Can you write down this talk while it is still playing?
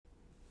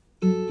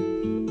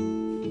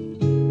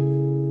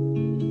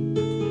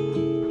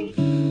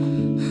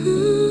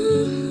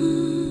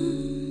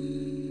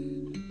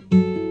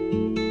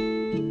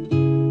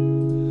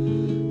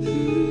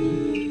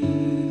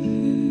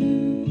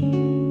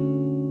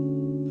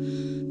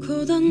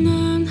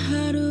쏟아난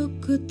하루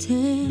끝에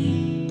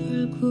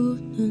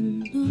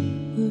돌고는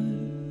눈물.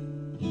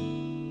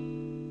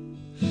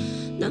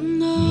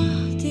 난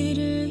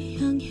어디를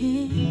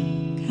향해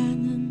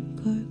가는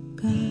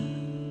걸까?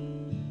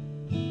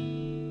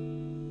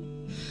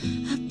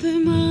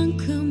 아플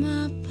만큼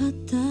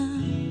아팠다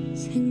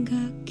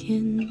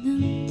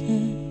생각했는데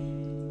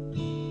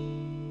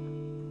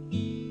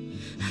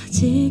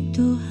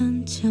아직도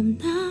한참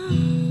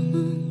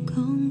남은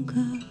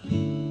건가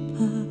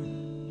봐.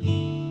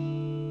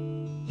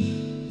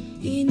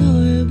 이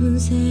넓은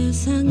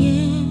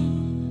세상에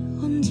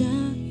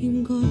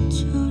혼자인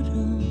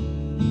것처럼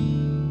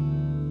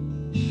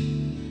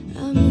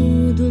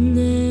아무도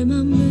내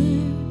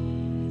맘을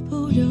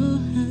보려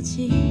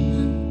하지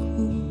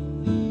않고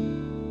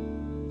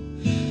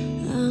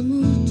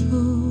아무도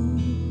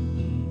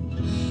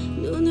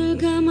눈을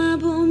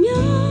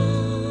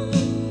감아보면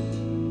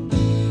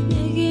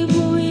내게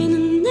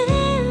보이는 내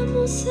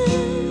모습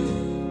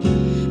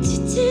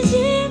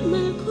지치지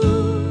말고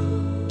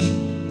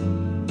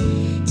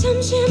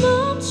잠시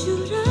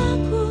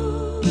멈추라고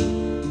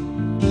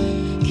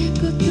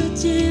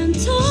깨끗하지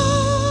않던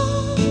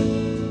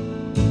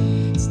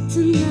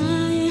짙은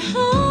나의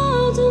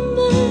어둠을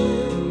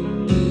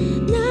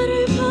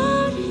나를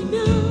버리면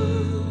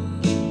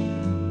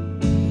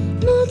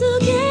모두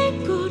길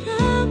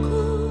거라고.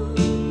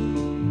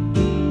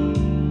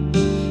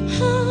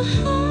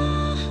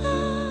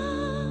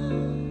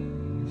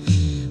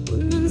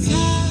 웃는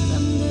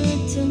사람들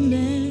틈에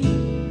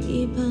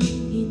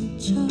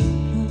이방인처럼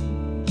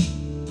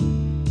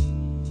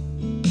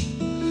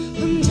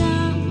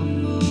혼자만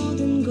모든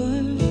걸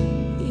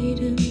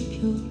잃은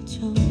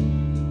표정,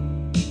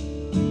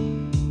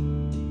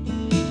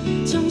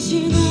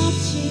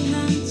 정신없이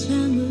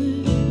한참을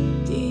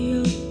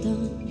뛰었던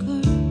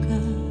걸까?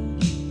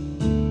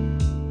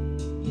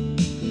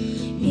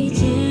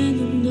 이제는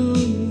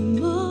너무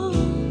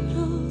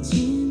멀어진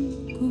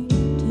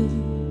꿈들,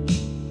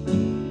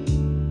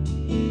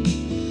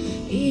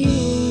 이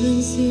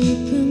오랜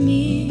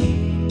슬픔이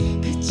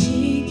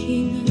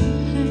그치기는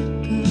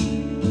할까?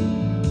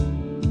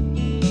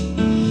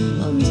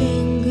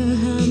 언젠가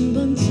한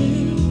번쯤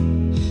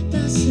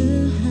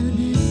따스한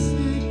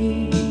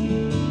햇살이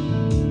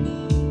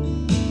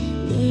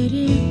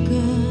내릴까?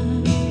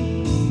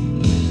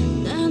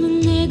 나는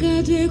내가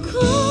되고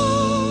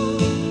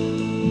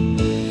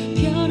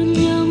별은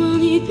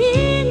영원히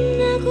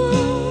빛나고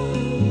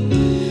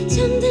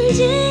잠들지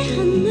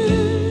않는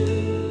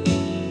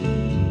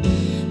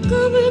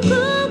꿈을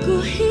꾸고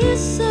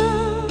있어.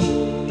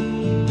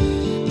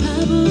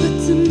 바보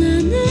같은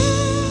나는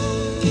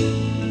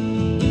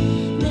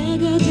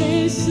내가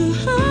될 수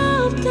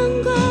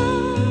없던 걸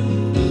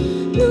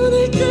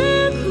눈을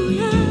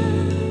뜨고야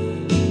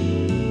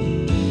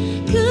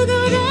그걸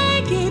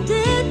알게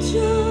됐죠.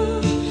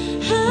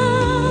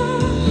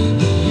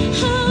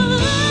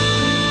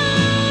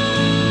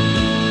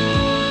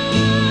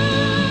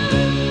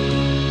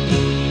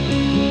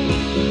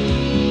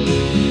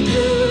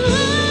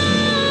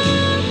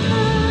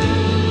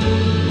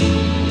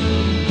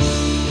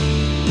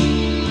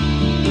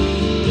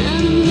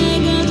 나는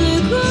내가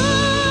되고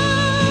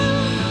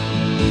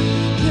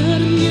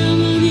별은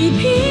영원히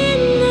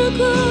빛나고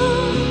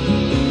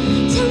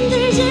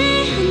잠들지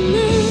않는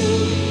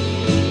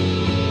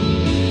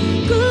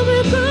꿈을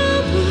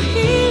꾸고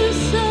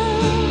있어.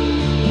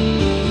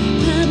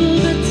 바보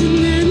같은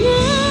나는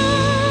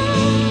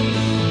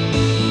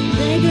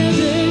내가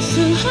될 수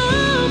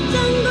없던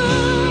걸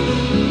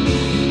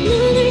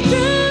눈을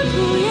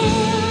뜨고야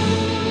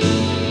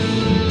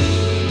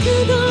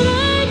그걸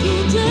알게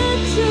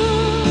됐죠.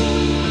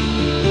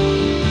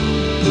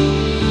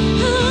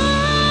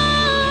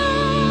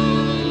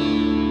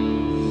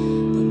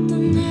 어떤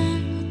날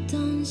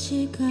어떤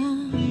시간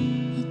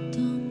어떤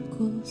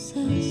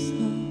곳에서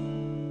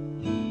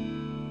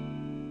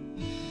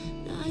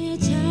나의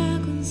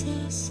작은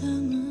세상